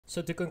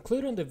So to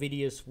conclude on the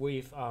videos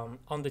with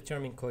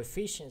undetermined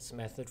coefficients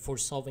method for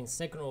solving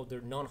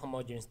second-order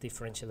non-homogeneous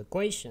differential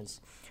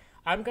equations,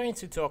 I'm going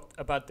to talk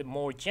about the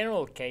more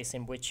general case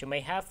in which you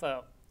may have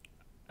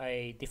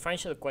a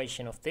differential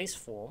equation of this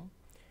form,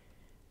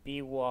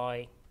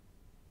 by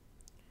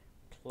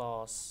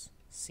plus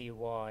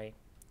cy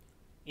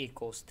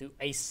equals to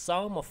a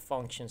sum of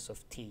functions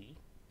of t.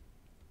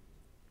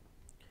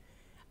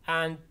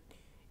 And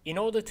in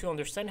order to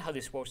understand how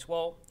this works,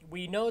 well,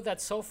 we know that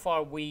so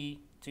far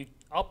to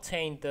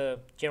obtain the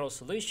general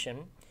solution,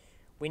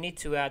 we need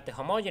to add the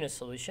homogeneous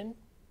solution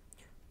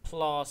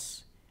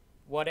plus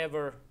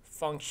whatever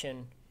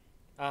function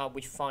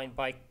we find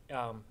by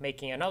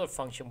making another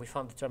function with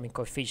undetermined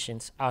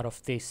coefficients out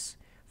of this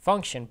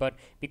function. But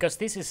because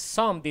this is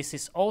sum, this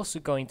is also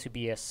going to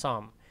be a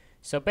sum.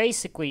 So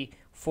basically,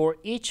 for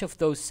each of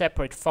those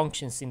separate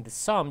functions in the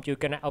sum, you're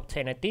going to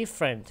obtain a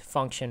different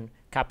function,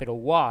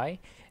 capital Y,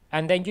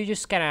 and then you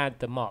just can add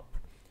them up.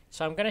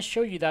 So I'm going to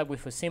show you that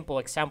with a simple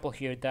example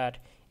here that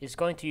is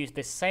going to use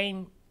the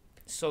same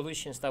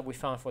solutions that we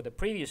found for the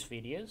previous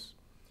videos.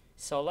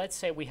 So let's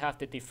say we have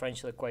the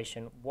differential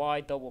equation y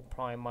double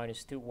prime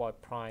minus 2y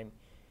prime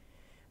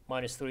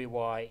minus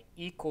 3y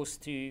equals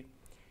to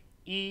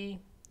e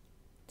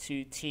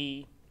to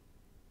t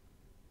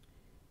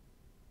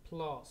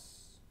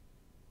plus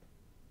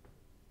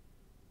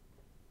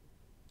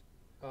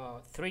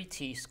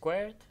 3t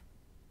squared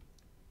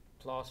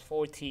plus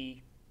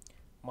 4t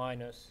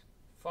minus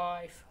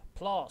 5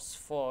 plus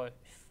 4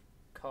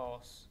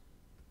 cos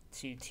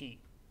 2t.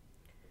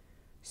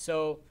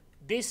 So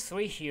these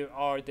three here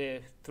are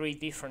the three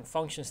different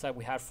functions that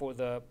we had for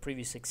the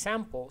previous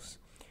examples,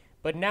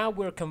 but now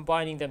we're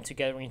combining them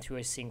together into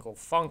a single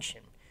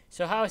function.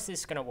 So how is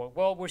this going to work?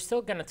 Well, we're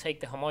still going to take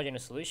the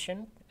homogeneous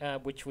solution,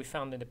 which we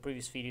found in the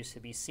previous videos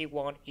to be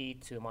c1 e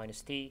to the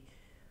minus t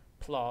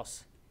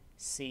plus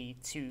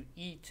c2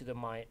 e to the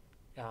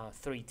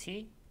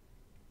 3t.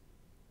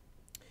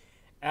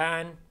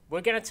 And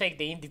we're going to take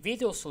the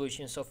individual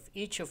solutions of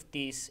each of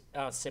these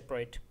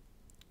separate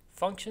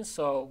functions.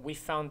 So we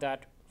found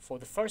that for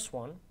the first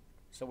one,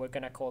 so we're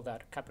going to call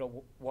that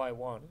capital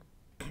Y1.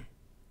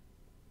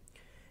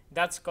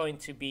 That's going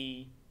to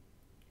be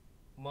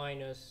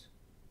minus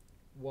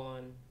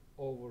 1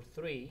 over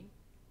 3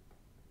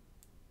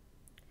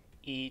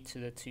 e to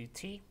the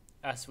 2t,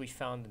 as we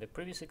found in the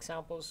previous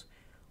examples.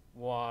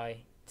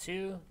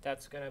 Y2,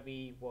 that's going to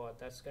be what?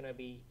 That's going to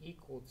be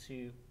equal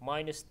to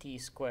minus t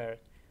squared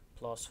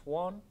plus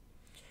 1.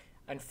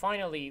 And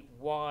finally,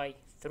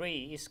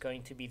 y3 is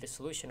going to be the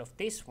solution of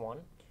this one,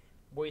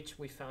 which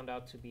we found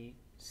out to be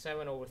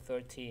 7 over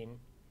 13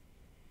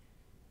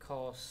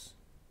 cos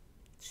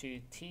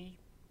 2t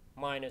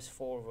minus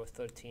 4 over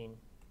 13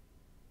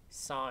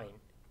 sine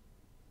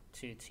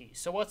 2t.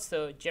 So what's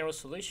the general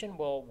solution?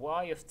 Well,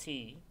 y of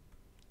t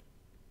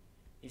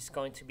is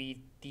going to be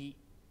the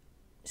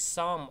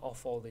sum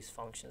of all these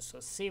functions. So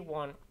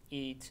c1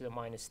 e to the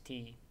minus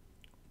t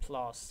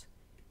plus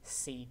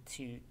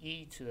c2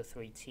 e to the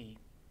 3t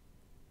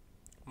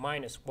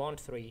minus 1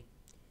 3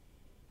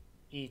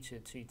 e to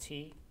the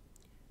 2t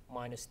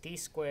minus t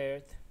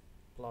squared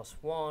plus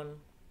 1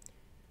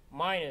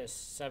 minus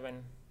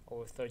 7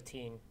 over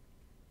 13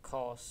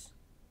 cos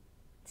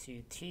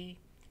 2t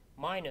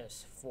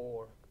minus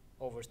 4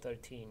 over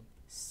 13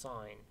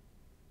 sine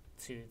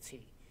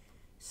 2t.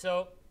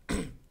 So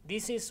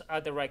this is a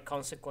direct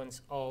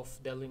consequence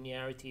of the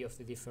linearity of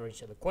the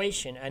differential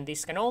equation, and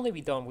this can only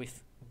be done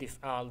with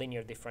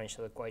linear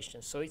differential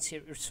equations. So it's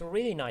a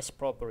really nice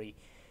property,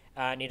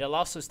 and it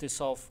allows us to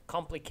solve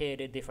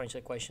complicated differential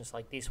equations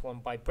like this one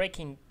by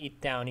breaking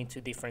it down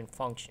into different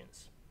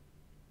functions.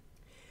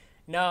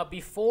 Now,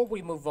 before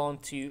we move on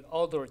to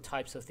other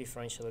types of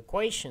differential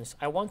equations,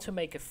 I want to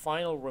make a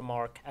final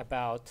remark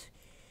about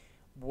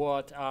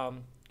what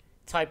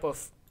type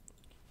of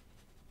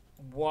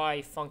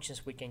y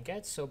functions we can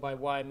get. So by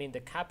y I mean the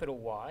capital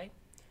Y.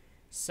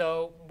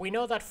 So we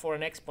know that for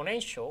an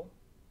exponential,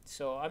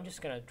 so I'm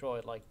just going to draw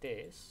it like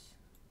this.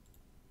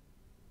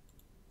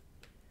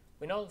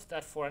 We know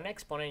that for an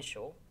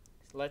exponential,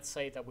 let's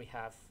say that we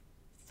have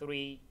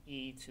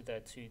 3e to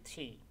the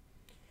 2t.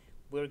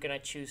 We're going to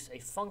choose a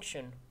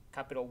function,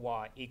 capital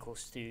Y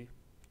equals to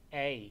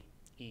a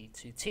e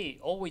to t.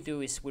 All we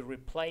do is we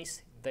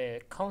replace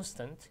the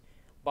constant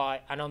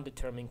by an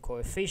undetermined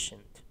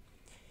coefficient.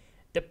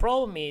 The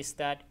problem is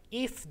that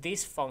if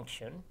this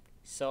function,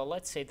 so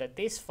let's say that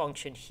this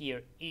function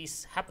here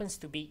happens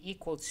to be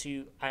equal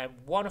to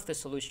one of the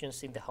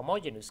solutions in the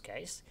homogeneous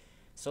case.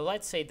 So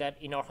let's say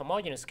that in our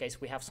homogeneous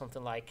case we have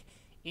something like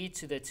e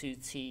to the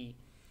 2t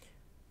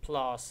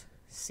plus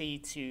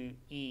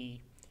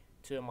c2e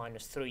to the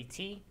minus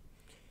 3t.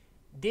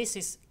 This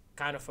is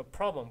kind of a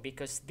problem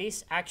because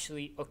this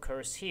actually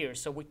occurs here,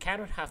 so we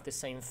cannot have the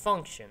same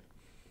function.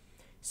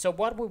 So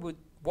what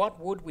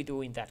would we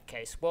do in that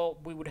case? Well,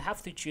 we would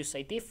have to choose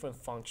a different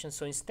function.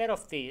 So instead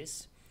of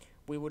this,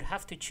 we would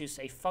have to choose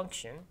a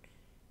function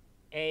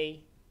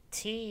a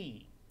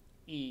t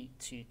e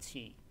to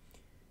t.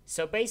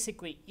 So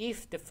basically,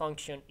 if the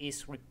function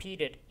is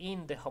repeated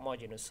in the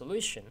homogeneous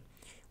solution,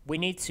 we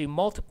need to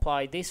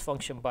multiply this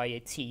function by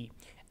a t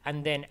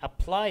and then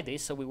apply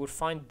this. So we would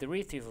find the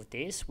derivative of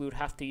this. We would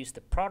have to use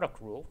the product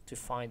rule to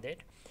find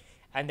it,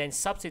 and then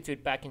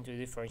substitute back into the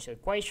differential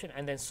equation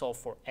and then solve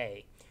for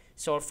a.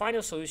 So our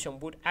final solution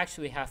would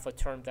actually have a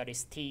term that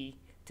is t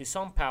to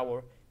some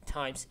power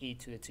times e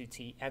to the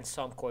 2t and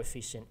some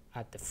coefficient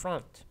at the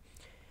front.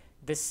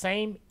 The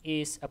same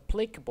is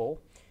applicable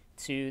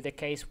to the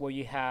case where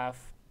you have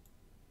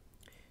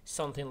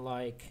something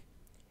like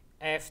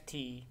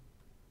ft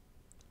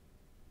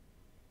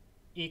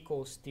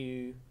equals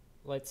to,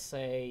 let's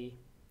say,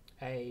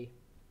 a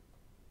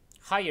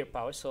higher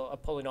power, so a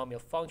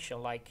polynomial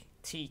function like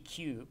t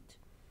cubed.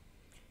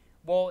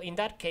 Well, in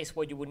that case,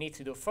 what you would need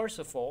to do, first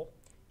of all,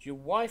 your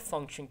y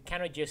function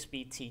cannot just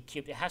be t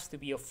cubed. It has to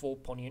be a full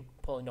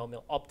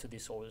polynomial up to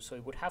this order. So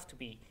it would have to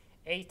be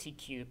at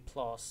cubed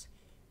plus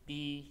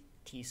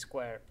bt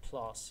squared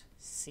plus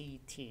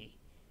ct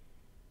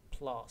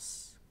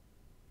plus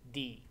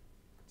d.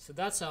 So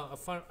that's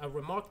a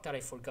remark that I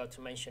forgot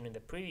to mention in the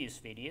previous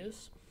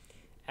videos.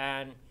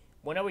 And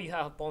whenever you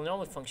have a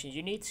polynomial function,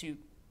 you need to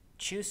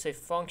choose a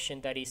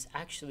function that is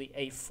actually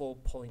a full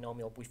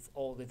polynomial with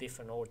all the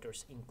different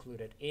orders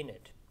included in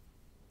it.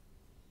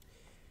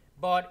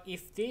 But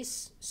if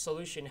this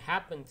solution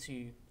happened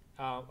to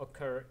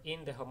occur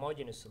in the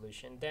homogeneous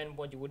solution, then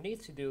what you would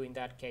need to do in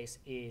that case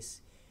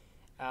is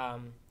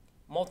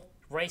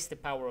raise the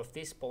power of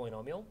this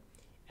polynomial,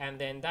 and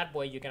then that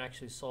way you can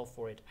actually solve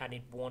for it, and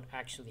it won't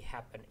actually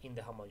happen in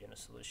the homogeneous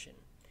solution.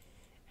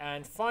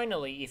 And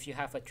finally, if you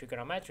have a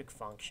trigonometric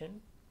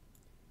function,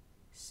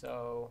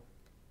 so,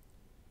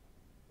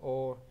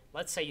 or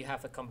let's say you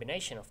have a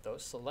combination of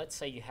those, so let's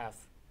say you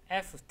have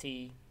f of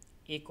t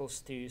equals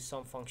to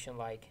some function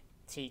like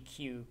t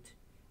cubed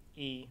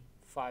e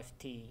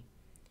 5t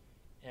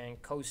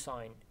and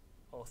cosine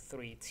of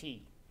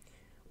 3t.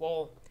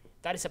 Well,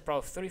 that is a power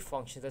of 3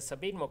 function. That's a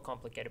bit more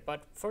complicated,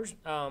 but first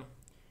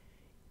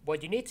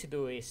what you need to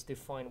do is to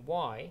find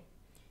y.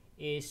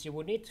 Is you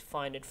would need to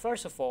find it,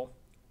 first of all,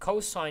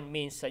 cosine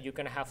means that you're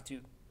going to have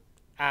to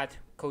add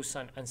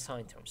cosine and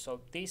sine terms.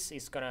 So this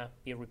is going to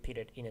be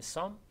repeated in a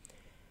sum.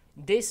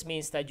 This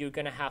means that you're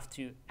going to have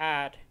to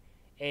add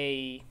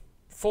a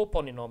full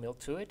polynomial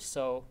to it.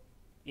 So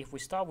if we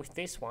start with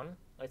this one,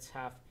 let's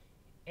have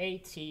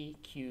at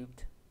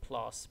cubed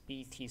plus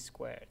bt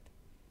squared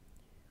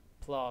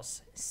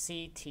plus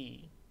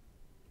ct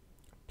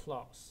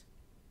plus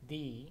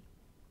d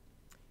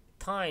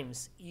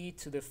times e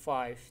to the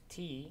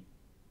 5t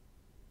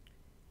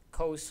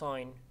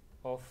cosine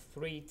of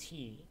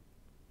 3t.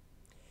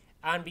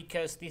 And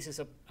because this is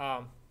a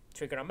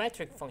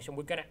trigonometric function,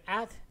 we're going to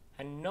add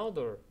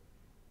another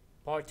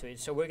part to it.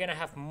 So we're going to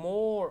have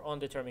more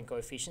undetermined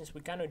coefficients.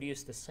 We cannot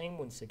use the same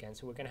ones again.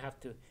 So we're going to have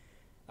to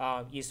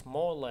use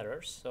more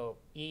letters. So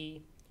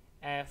e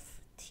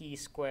f t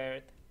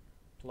squared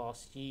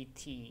plus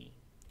gt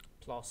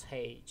plus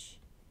h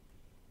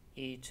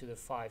e to the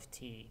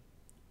 5t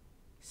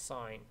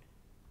sine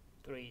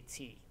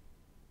 3t.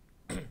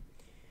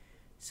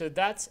 So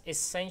that's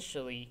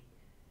essentially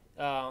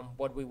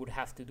what we would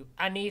have to do.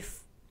 And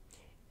if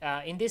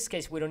in this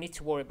case we don't need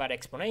to worry about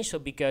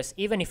exponential, because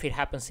even if it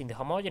happens in the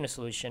homogeneous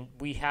solution,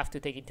 we have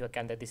to take into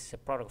account that this is a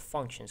product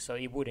function, so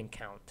it wouldn't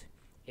count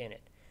in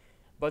it.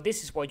 But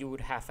this is what you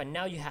would have, and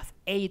now you have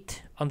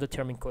 8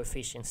 undetermined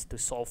coefficients to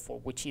solve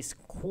for, which is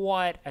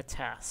quite a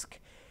task.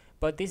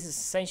 But this is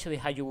essentially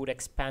how you would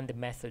expand the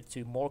method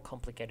to more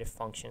complicated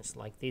functions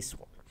like this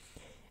one.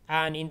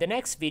 And in the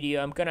next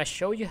video, I'm going to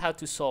show you how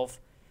to solve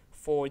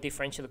for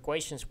differential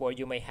equations where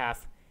you may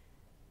have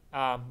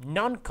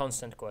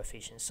non-constant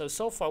coefficients.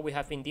 So far we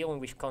have been dealing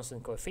with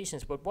constant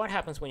coefficients, but what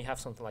happens when you have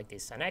something like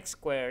this? An x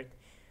squared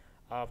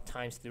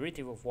times the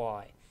derivative of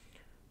y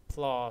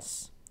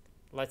plus,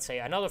 let's say,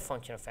 another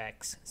function of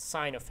x,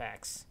 sine of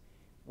x,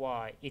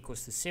 y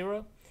equals to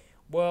 0.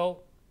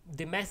 Well,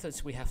 the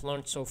methods we have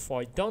learned so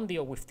far don't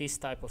deal with this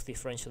type of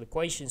differential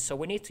equations, so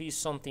we need to use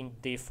something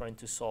different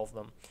to solve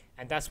them.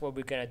 And that's what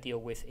we're going to deal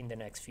with in the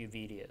next few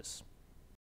videos.